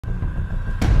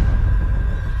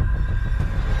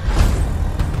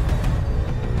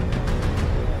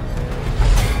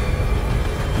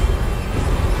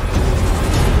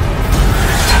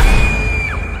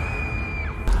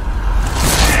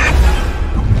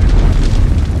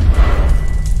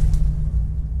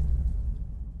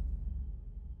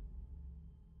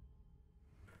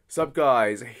Sup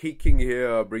guys, Heeking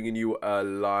here, bringing you a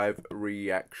live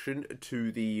reaction to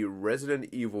the Resident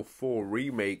Evil 4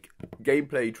 Remake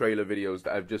gameplay trailer videos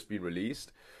that have just been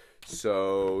released.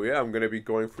 So yeah, I'm going to be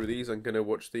going through these, I'm going to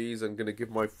watch these, I'm going to give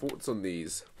my thoughts on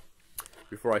these.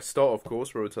 Before I start, of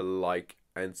course, remember to like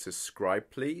and subscribe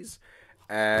please.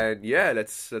 And yeah,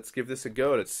 let's give this a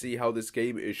go. Let's see how this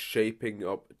game is shaping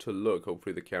up to look.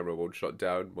 Hopefully the camera won't shut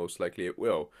down, most likely it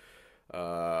will.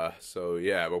 So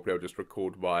yeah, hopefully I'll just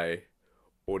record my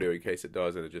audio in case it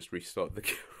does and then just restart the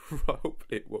camera.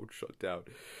 Hopefully it won't shut down.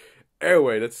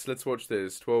 Anyway, let's watch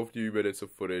this. 12 new minutes of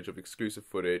footage, of exclusive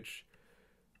footage.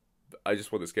 I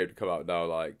just want this game to come out now,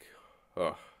 like,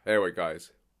 oh. Anyway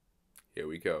guys, here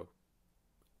we go.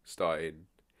 Starting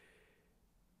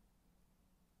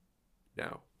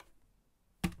now.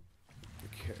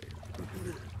 Okay.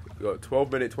 We got a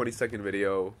 12-minute, 20-second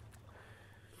video.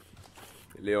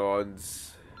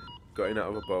 Leon's getting out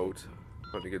of a boat.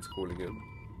 I think it's calling him.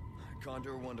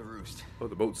 Condor 1 to Roost. Oh,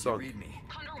 the boat sunk. Read me.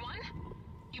 Condor 1?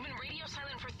 You've been radio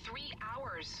silent for 3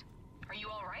 hours. Are you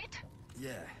alright?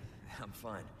 Yeah, I'm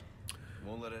fine.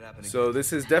 Won't let it happen So again.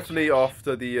 this is definitely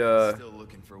after the Still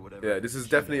looking for whatever. yeah, this is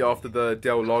definitely after the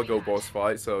Del Lago boss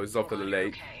fight, so this is after the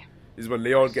lake. Okay. This is when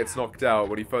Leon gets knocked out,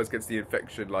 when he first gets the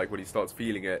infection, like when he starts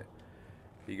feeling it.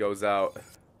 He goes out.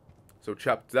 So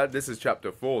this is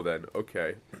chapter 4 then.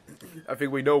 Okay. I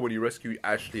think we know when you rescue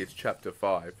Ashley it's chapter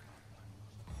 5.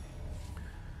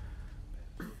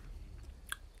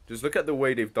 Just look at the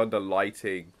way they've done the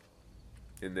lighting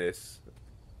in this.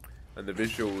 And the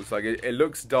visuals. Like it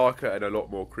looks darker and a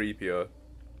lot more creepier.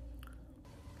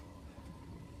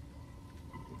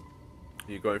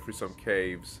 You're going through some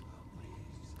caves.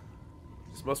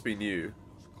 This must be new.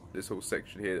 This whole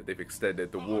section here that they've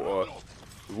extended. The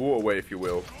waterway, if you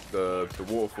will, the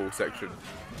waterfall section.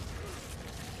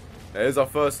 Here's our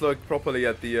first look properly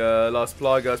at the Las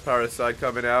Plagas parasite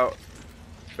coming out.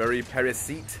 Very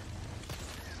parasite.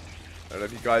 I don't know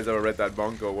if you guys ever read that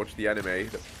manga or watched the anime.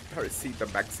 The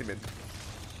Parasita Maximin.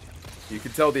 You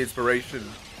can tell the inspiration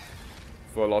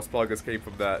for Las Plagas came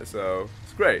from that, so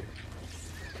it's great.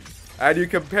 And you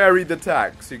can parry the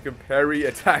attacks. You can parry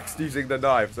attacks using the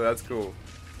knife, so that's cool.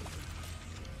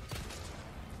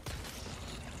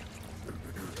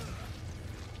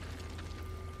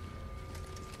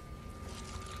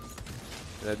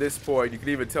 And at this point, you can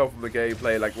even tell from the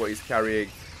gameplay, like, what he's carrying.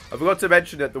 I forgot to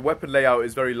mention that the weapon layout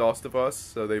is very Last of Us,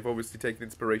 so they've obviously taken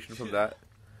inspiration from that.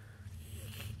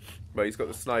 But he's got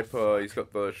the sniper, he's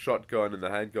got the shotgun and the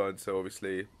handgun, so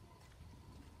obviously...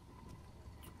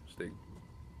 Interesting.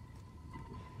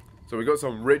 So we got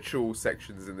some ritual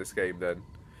sections in this game then.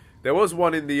 There was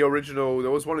one in the original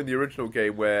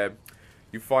game where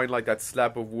you find like that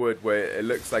slab of wood where it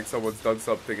looks like someone's done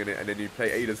something in it, and then you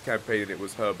play Ada's campaign and it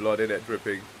was her blood in it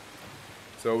dripping.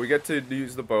 So we get to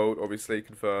use the boat, obviously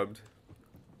confirmed.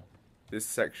 This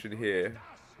section here.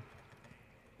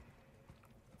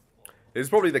 It's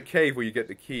probably the cave where you get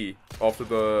the key after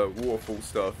the waterfall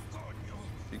stuff.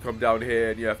 You come down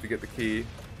here and you have to get the key.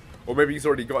 Or maybe he's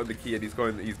already gotten the key and he's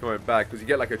going back, because you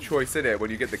get like a choice in it. When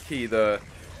you get the key, the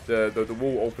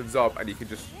wall opens up and you can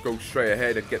just go straight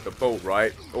ahead and get the boat,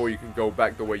 right? Or you can go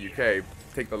back the way you came,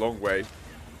 take the long way.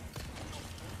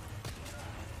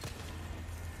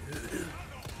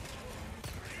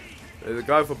 There's a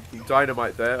guy for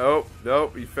dynamite there. Oh, no,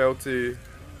 he failed to...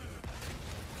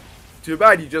 Too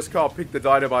bad you just can't pick the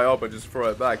dynamite up and just throw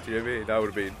it back, do you know what I mean? That would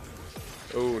have been...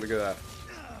 Oh, look at that.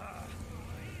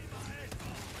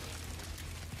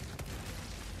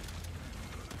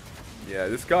 Yeah,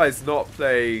 this guy's not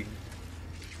playing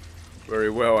very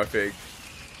well, I think.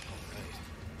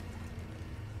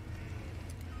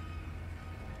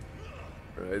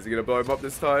 Right, is he going to blow him up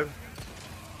this time?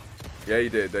 Yeah, he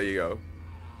did. There you go.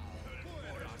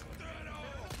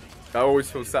 That always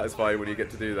feels satisfying when you get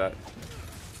to do that.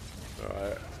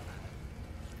 Alright.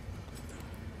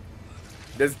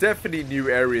 There's definitely new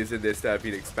areas in this that have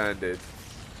been expanded.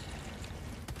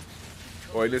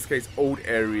 Or in this case, old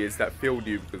areas that feel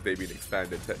new because they've been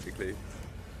expanded, technically.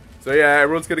 So yeah,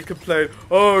 everyone's going to complain,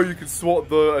 oh, you can swat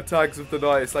the attacks of the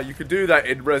night. It's like, you can do that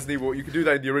in Resident Evil. You can do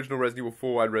that in the original Resident Evil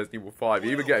 4 and Resident Evil 5.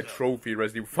 You even get a trophy in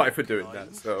Resident Evil 5 for doing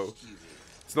that. So,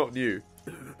 it's not new.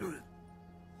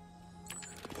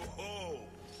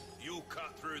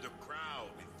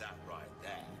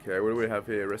 Okay, what do we have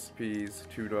here? Recipes,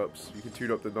 tune-ups. You can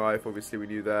tune up the knife, obviously we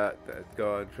knew that. That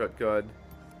gun, shotgun.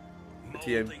 The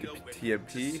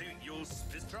TMP.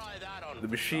 The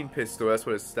machine pistol, that's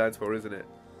what it stands for, isn't it?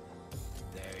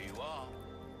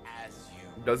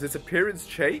 Does its appearance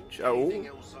change at all?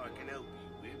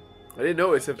 I didn't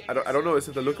notice if I don't notice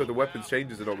if the look of the weapons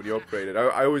changes or not when you upgrade it.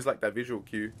 I always like that visual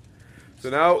cue. So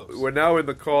now we're now in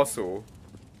the castle.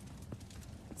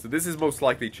 So this is most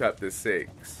likely chapter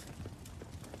 6.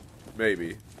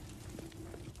 Maybe.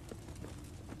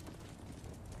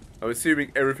 I'm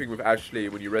assuming everything with Ashley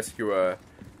when you rescue her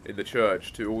in the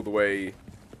church to all the way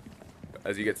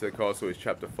as you get to the castle is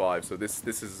chapter 5. So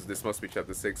this must be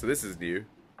chapter 6. So this is new.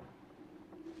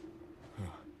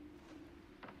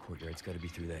 Courtyard's got to be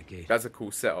through that gate. That's a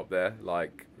cool setup there.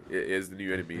 Like it is the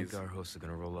new enemies. I think our hosts are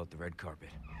gonna roll out the red carpet.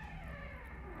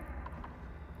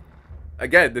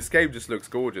 Again, this game just looks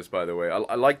gorgeous, by the way.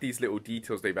 I like these little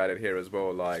details they've added here as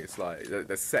well. Like, it's like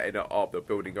they're setting it up, they're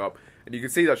building up. And you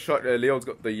can see that Leon's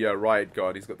got the riot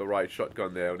gun. He's got the riot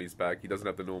shotgun there on his back. He doesn't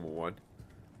have the normal one.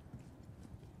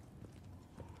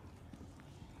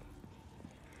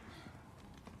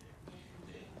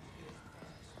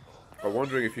 I'm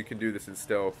wondering if you can do this in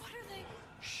stealth.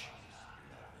 Shh.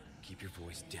 Keep your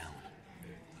voice down.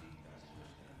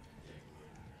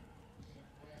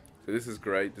 So this is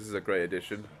great. This is a great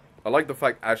addition. I like the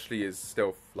fact Ashley is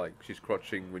stealth, like she's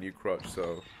crouching when you crouch,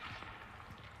 so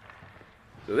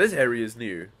this area is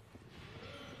new.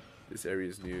 This area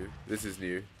is new. This is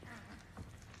new.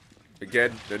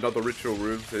 Again, another ritual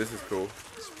room, so this is cool.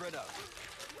 Spread out.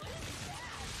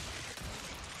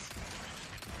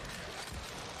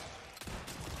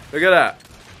 Look at that.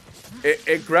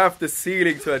 It grabbed the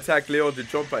ceiling to attack Leon to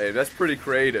jump at him. That's pretty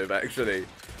creative, actually.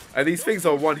 And these things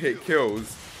are one-hit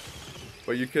kills.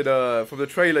 But you can, from the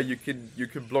trailer, you can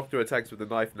block their attacks with the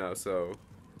knife now. So,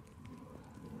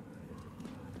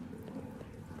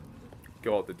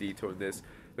 God, the detail in this.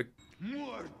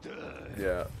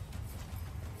 Yeah.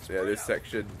 So yeah, this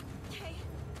section,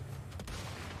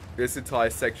 this entire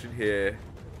section here,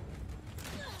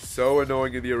 so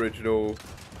annoying in the original.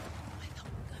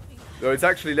 Though it's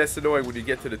actually less annoying when you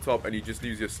get to the top and you just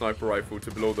use your sniper rifle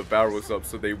to blow the barrels up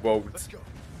so they won't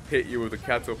hit you with the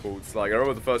catapults. Like, I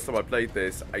remember the first time I played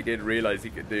this, I didn't realize you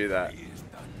could do that.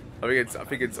 I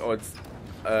think it's on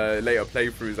later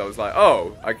playthroughs. I was like,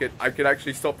 oh, I could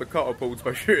actually stop the catapults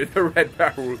by shooting the red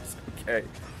barrels. Okay,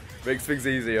 makes things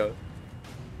easier.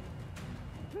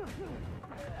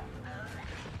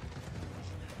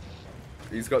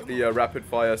 He's got the rapid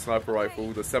fire sniper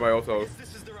rifle, the semi-auto.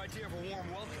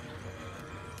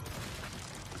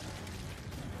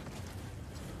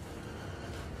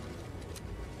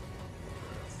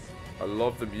 I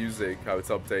love the music, how it's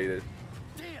updated.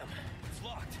 Damn, it's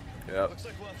locked. Yeah. Looks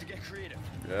like we'll have to get creative.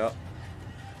 Yeah.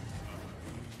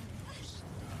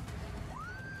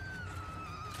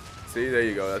 See, there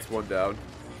you go. That's one down.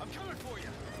 I'm coming for you.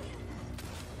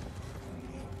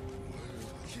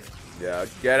 Yeah,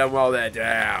 get them while they're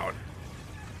down.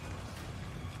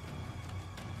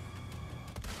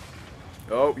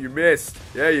 Oh, you missed.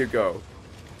 There you go.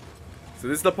 So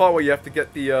this is the part where you have to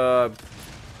get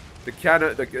the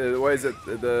cannon, what is it?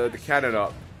 The cannon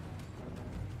up.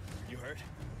 You hurt?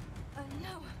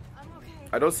 No, I'm okay.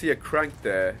 I don't see a crank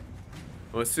there.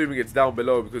 I'm assuming it's down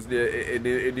below because in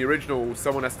the original,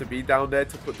 someone has to be down there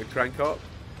to put the crank up.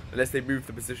 Unless they move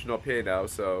the position up here now,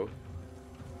 so.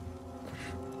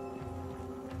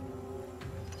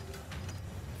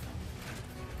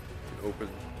 Open.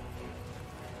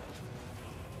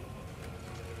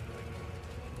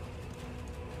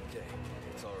 Okay,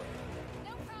 it's alright.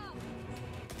 No problem.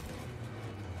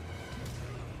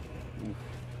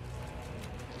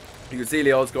 You can see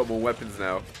Leon's got more weapons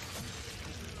now.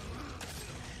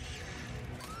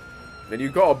 And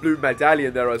you've got a blue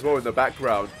medallion there as well in the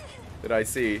background that I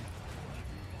see.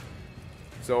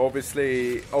 So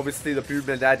obviously the blue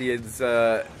medallions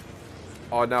are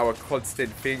now a constant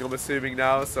thing, I'm assuming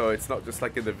now. So it's not just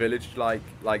like in the village, like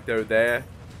they're there.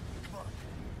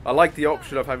 I like the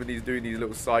option of having doing these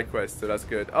little side quests, so that's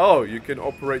good. Oh, you can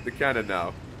operate the cannon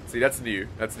now. See, that's new.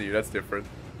 That's new. That's different.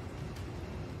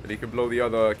 And you can blow the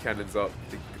other cannons up,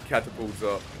 the catapults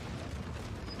up.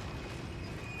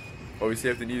 Obviously,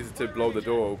 you have to use it to blow the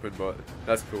door open, but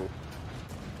that's cool.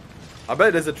 I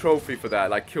bet there's a trophy for that,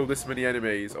 like kill this many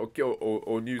enemies, or kill,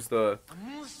 or use the.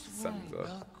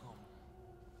 Welcome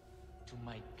to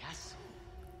my castle,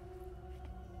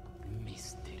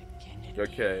 Mr. Kennedy.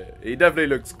 Okay, he definitely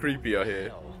looks creepier here.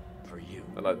 Hell for you.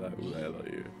 I like that. Ooh, I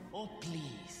like you. Oh,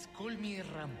 please, call me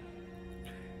Ramon.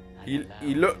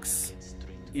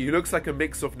 He looks like a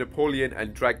mix of Napoleon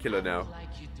and Dracula now. I'd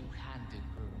like you to hand the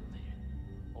girl there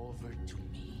over to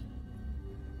me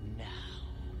now.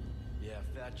 Yeah,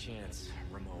 fat chance,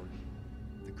 Ramon.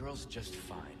 The girl's just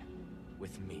fine.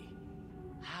 With me.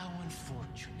 How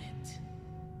unfortunate.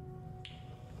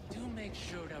 Do make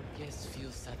sure our guest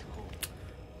feels at home.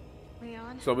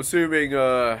 Leon? So I'm assuming, Now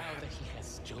that he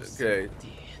has Jose's okay,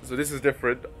 idea. so this is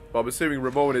different, but I'm assuming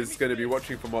Ramon is going to be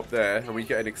watching from up there, and we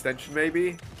get an extension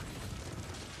maybe?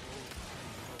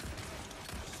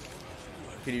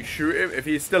 Can you shoot him? If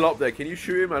he's still up there, can you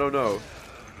shoot him? I don't know.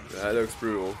 That looks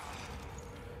brutal.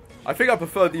 I think I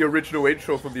prefer the original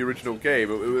intro from the original game.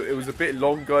 It was a bit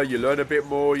longer, you learn a bit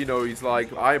more, you know, he's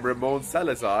like, I'm Ramon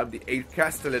Salazar, I'm the 8th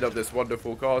castellan of this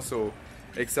wonderful castle,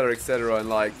 etc, and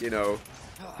like, you know,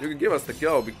 you can give us the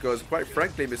girl because, quite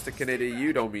frankly, Mr. Kennedy,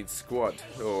 you don't mean squat,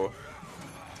 or...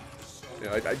 You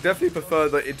know, I definitely prefer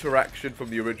the interaction from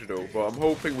the original, but I'm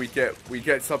hoping we get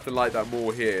something like that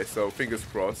more here, so fingers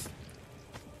crossed.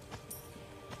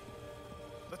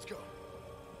 Let's go.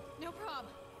 No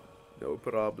problem. No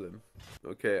problem.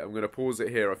 Okay, I'm gonna pause it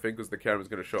here, I think, because the camera's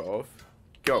gonna shut off.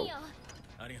 Go.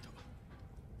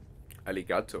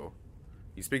 Arigato.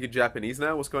 You speaking Japanese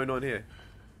now? What's going on here?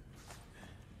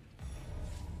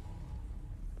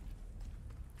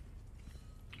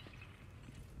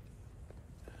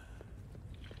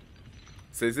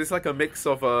 So is this like a mix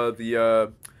of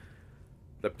the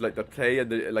play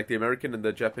and the American and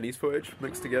the Japanese footage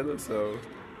mixed together? So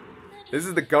this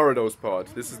is the Gyarados part.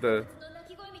 This is the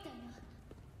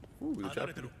ooh, the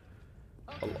Japanese.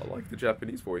 I like the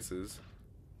Japanese voices.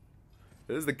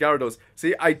 This is the Gyarados.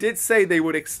 See, I did say they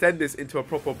would extend this into a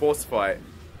proper boss fight.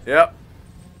 Yep.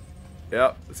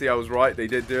 Yep. See, I was right. They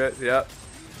did do it. Yep.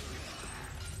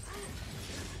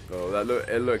 Oh,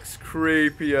 it looks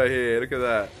creepier here. Look at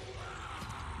that.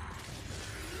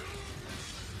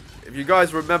 If you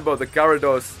guys remember, the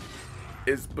Gyarados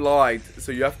is blind,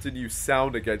 so you have to use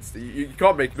sound against it. You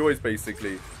can't make noise,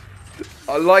 basically.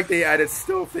 I like they added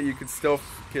stealth that you can stealth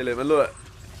kill him. And look,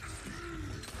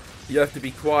 you have to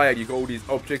be quiet. You got all these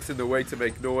objects in the way to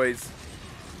make noise.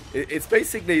 It's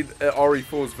basically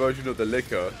RE4's version of the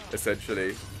liquor,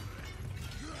 essentially.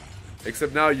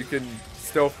 Except now you can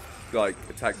stealth, like,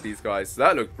 attack these guys. So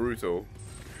that looked brutal.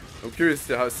 I'm curious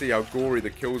to see how gory the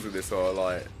kills in this are.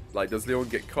 Like, does Leon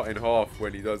get cut in half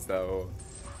when he does that? Or...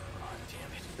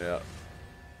 yeah.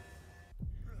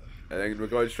 And then we're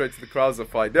going straight to the Krauser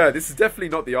fight. No, this is definitely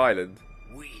not the island.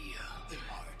 We are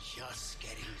just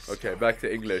getting Okay, back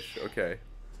to English. Okay.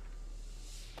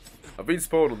 I've been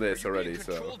spoiled on this already,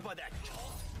 so...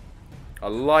 I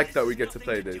like that we get to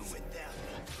play this.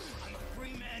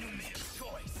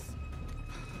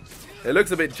 It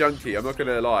looks a bit junky, I'm not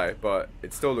gonna lie, but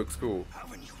it still looks cool.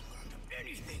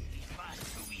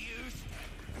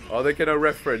 Are they gonna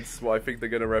reference what I think they're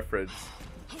gonna reference?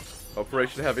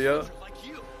 Operation Heavier?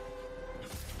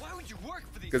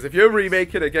 Because if you're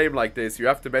remaking a game like this, you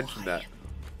have to mention that.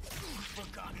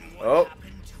 Oh.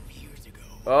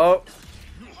 Oh.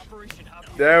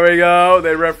 There we go.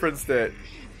 They referenced it.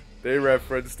 They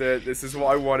referenced it. This is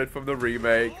what I wanted from the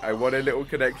remake. I wanted little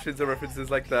connections and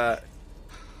references like that.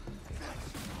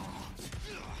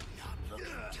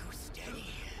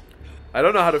 I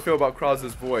don't know how to feel about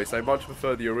Krauser's voice. I much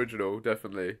prefer the original,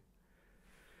 definitely.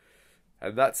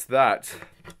 And that's that.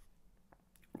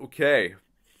 Okay.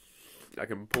 I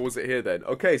can pause it here then.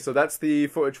 Okay, so that's the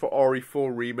footage for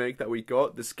RE4 Remake that we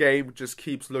got. This game just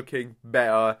keeps looking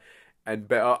better and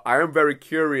better. I am very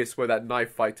curious where that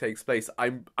knife fight takes place.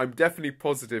 I'm definitely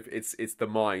positive it's the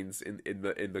mines in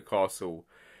the castle.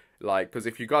 Like, because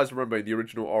if you guys remember in the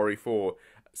original RE4,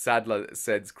 Sadler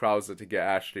sends Krauser to get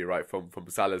Ashley, right, from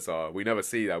Salazar. We never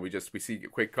see that. We see a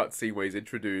quick cutscene where he's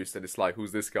introduced, and it's like,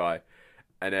 who's this guy?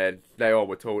 And then later on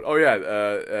we're told, oh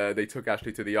yeah, they took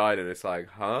Ashley to the island. It's like,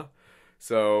 huh?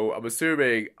 So I'm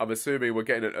assuming we're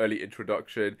getting an early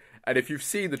introduction. And if you've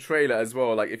seen the trailer as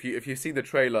well, like if you've seen the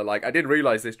trailer, like I didn't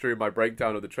realize this during my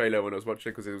breakdown of the trailer when I was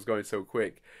watching it because it was going so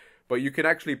quick. But you can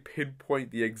actually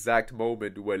pinpoint the exact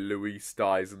moment where Luis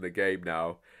dies in the game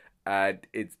now. And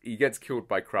he gets killed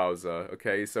by Krauser,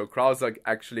 okay? So Krauser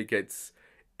actually gets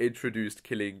introduced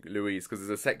killing Luis, because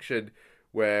there's a section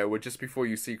where just before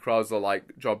you see Krauser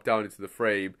like drop down into the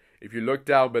frame, if you look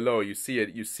down below, you see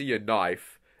a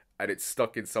knife, and it's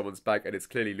stuck in someone's back, and it's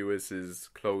clearly Luis's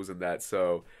clothes and that.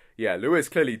 So yeah, Luis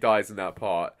clearly dies in that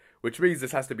part, which means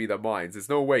this has to be the mines. There's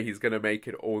no way he's gonna make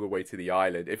it all the way to the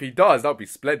island. If he does, that'd be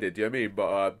splendid, do you know what I mean?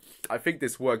 But I think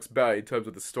this works better in terms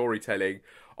of the storytelling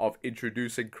of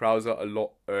introducing Krauser a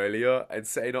lot earlier and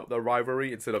setting up the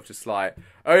rivalry instead of just like,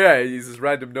 oh yeah, he's this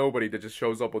random nobody that just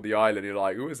shows up on the island. You're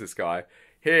like, who is this guy?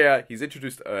 Here, he's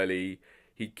introduced early.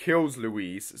 He kills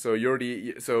Luis, so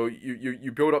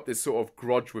you build up this sort of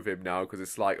grudge with him now, because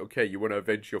it's like, okay, you want to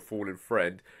avenge your fallen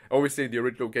friend. Obviously, in the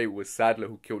original game, it was Sadler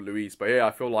who killed Luis, but yeah,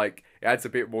 I feel like it adds a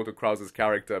bit more to Krauser's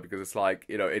character, because it's like,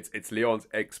 you know, it's Leon's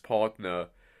ex-partner,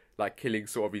 like killing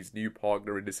sort of his new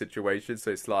partner in the situation.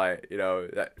 So it's like, you know,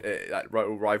 that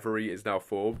rivalry is now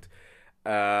formed.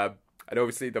 And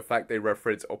obviously the fact they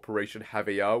reference Operation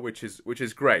Javier, which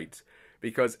is great,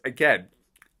 because again,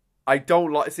 I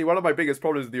don't like. See, one of my biggest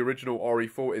problems with the original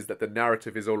RE4 is that the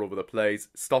narrative is all over the place.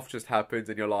 Stuff just happens,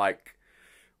 and you're like,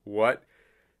 what?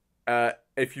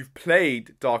 If you've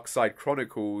played Dark Side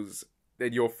Chronicles,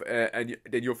 then you're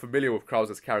familiar with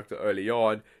Krauser's character early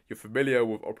on. You're familiar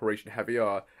with Operation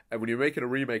Javier, and when you're making a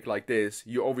remake like this,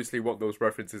 you obviously want those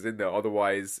references in there.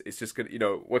 Otherwise, it's just gonna, you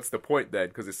know, what's the point then?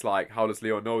 Because it's like, how does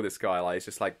Leon know this guy? Like, it's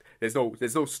just like there's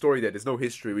no story there. There's no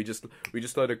history. We just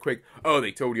learn a quick, oh,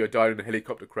 they told you I died in a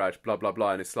helicopter crash, blah blah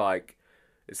blah, and it's like,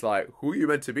 who are you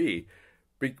meant to be?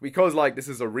 Because like this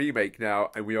is a remake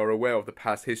now, and we are aware of the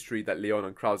past history that Leon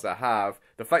and Krauser have.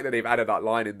 The fact that they've added that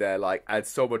line in there like adds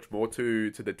so much more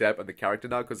to the depth and the character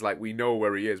now, because like we know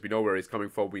where he is, we know where he's coming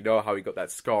from, we know how he got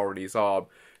that scar on his arm.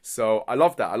 So I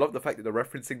love that. I love the fact that they're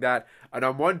referencing that, and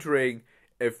I'm wondering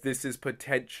if this is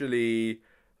potentially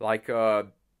like a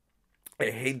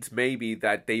hint maybe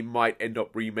that they might end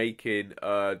up remaking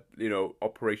you know,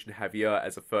 Operation Javier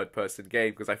as a third person game,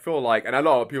 because I feel like, and a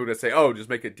lot of people just say, oh, just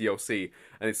make it DLC,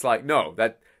 and it's like, no,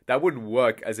 that wouldn't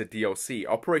work as a DLC.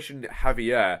 Operation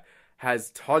Javier has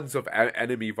tons of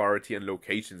enemy variety and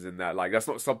locations in that. Like, that's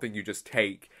not something you just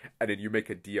take and then you make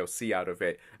a DLC out of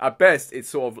it. At best, it's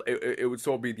sort of it would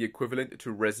sort of be the equivalent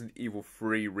to Resident Evil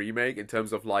 3 Remake in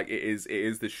terms of like it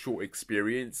is the short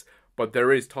experience. But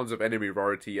there is tons of enemy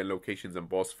variety and locations and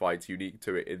boss fights unique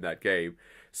to it in that game.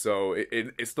 So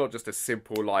it's not just a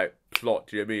simple like plot,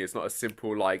 do you know what I mean? It's not a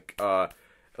simple like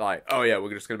oh yeah,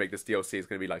 we're just gonna make this DLC, it's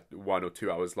gonna be like 1 or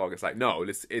 2 hours long. It's like, no,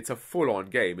 it's a full on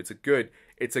game. It's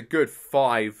a good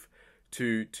 5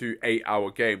 to 8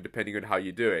 hour game depending on how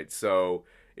you do it. So,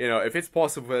 you know, if it's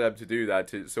possible for them to do that,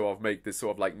 to sort of make this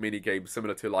sort of like mini game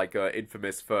similar to like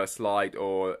Infamous First Light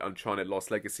or Uncharted Lost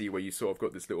Legacy, where you sort of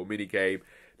got this little mini game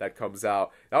that comes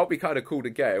out, that would be kind of cool to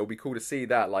get. It would be cool to see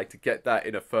that, like to get that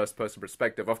in a first person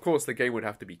perspective. Of course, the game would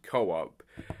have to be co-op,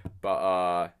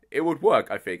 but it would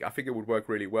work. I think it would work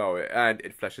really well, and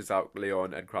it fleshes out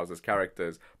Leon and Krauser's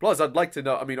characters. Plus, I'd like to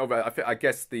know. I mean, I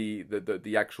guess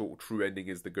the actual true ending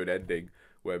is the good ending,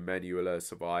 where Manuela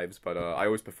survives, but I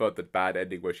always preferred the bad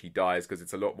ending where she dies, because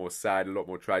it's a lot more sad, a lot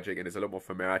more tragic, and it's a lot more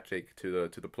thematic to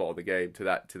the plot of the game, to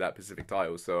that specific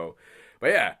title. So, but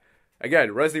yeah,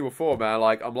 again, Resident Evil 4, man,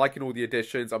 like I'm liking all the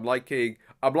additions. I'm liking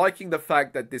the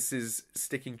fact that this is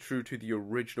sticking true to the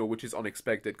original, which is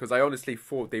unexpected, because I honestly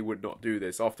thought they would not do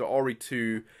this after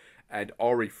RE2 and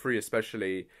RE3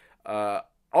 especially.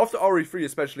 After RE3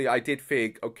 especially, I did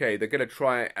think, okay, they're going to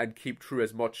try and keep true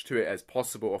as much to it as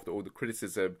possible after all the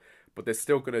criticism, but it's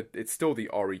still the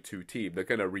RE2 team. They're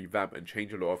going to revamp and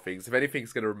change a lot of things. If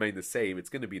anything's going to remain the same, it's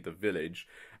going to be the village,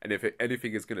 and if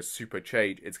anything is going to super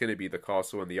change, it's going to be the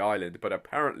castle and the island. But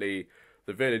apparently,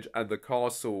 the village and the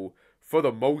castle, for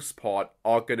the most part,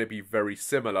 are going to be very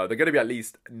similar. They're going to be at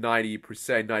least 90%,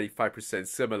 95%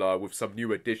 similar, with some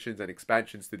new additions and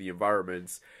expansions to the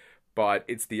environments. But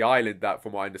it's the island that,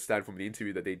 from what I understand from the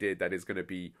interview that they did, that is going to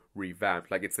be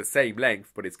revamped. Like, it's the same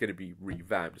length, but it's going to be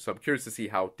revamped. So I'm curious to see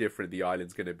how different the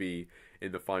island's going to be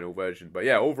in the final version. But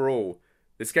yeah, overall,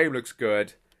 this game looks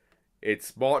good.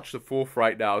 It's March the 4th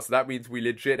right now, so that means we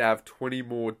legit have 20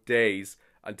 more days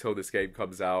until this game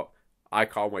comes out. I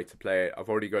can't wait to play it. I've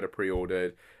already got it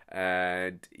pre-ordered.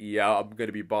 And yeah, I'm going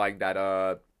to be buying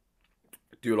that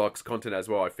Deluxe content as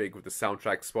well, I think, with the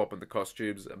soundtrack swap and the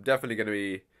costumes. I'm definitely going to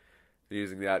be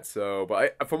using that. So,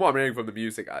 but from what I'm hearing from the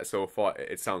music so far,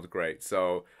 it sounds great.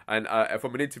 So, and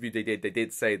from an interview they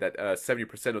did say that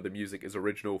 70% of the music is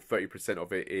original, 30%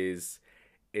 of it is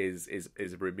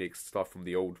remixed stuff from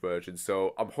the old version.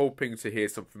 So I'm hoping to hear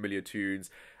some familiar tunes.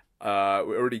 We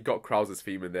already got Krauser's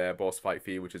theme in there, boss fight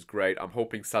theme, which is great. I'm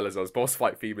hoping Salazar's boss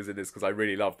fight theme is in this, because I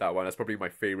really love that one. That's probably my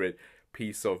favorite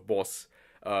piece of boss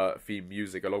theme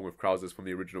music, along with Krauser's from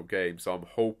the original game. So I'm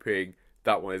hoping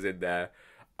that one is in there.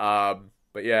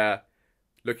 But yeah,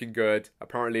 looking good.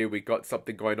 Apparently we got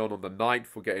something going on the 9th.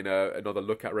 We're getting another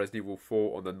look at Resident Evil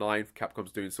 4 on the 9th.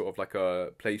 Capcom's doing sort of like a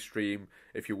play stream,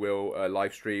 if you will, a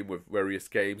live stream with various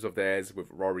games of theirs, with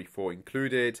RE4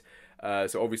 included.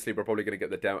 So obviously we're probably going to get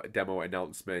the demo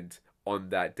announcement on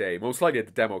that day. Most likely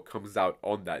the demo comes out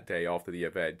on that day after the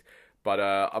event. But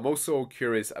I'm also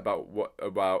curious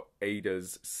about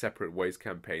Ada's Separate Ways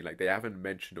campaign. Like, they haven't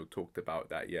mentioned or talked about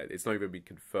that yet. It's not even been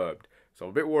confirmed. So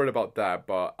I'm a bit worried about that,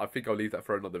 but I think I'll leave that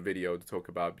for another video to talk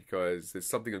about, because there's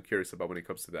something I'm curious about when it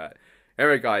comes to that.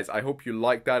 Anyway, guys, I hope you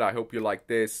like that. I hope you like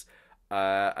this.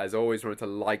 As always, remember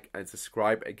to like and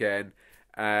subscribe again.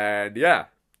 And yeah,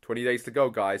 20 days to go,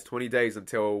 guys. 20 days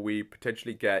until we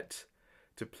potentially get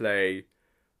to play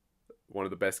one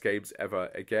of the best games ever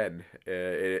again,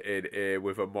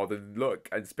 with a modern look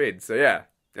and spin. So yeah,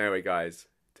 anyway, guys,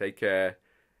 take care,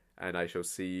 and I shall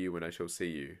see you when I shall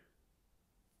see you.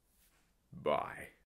 Bye.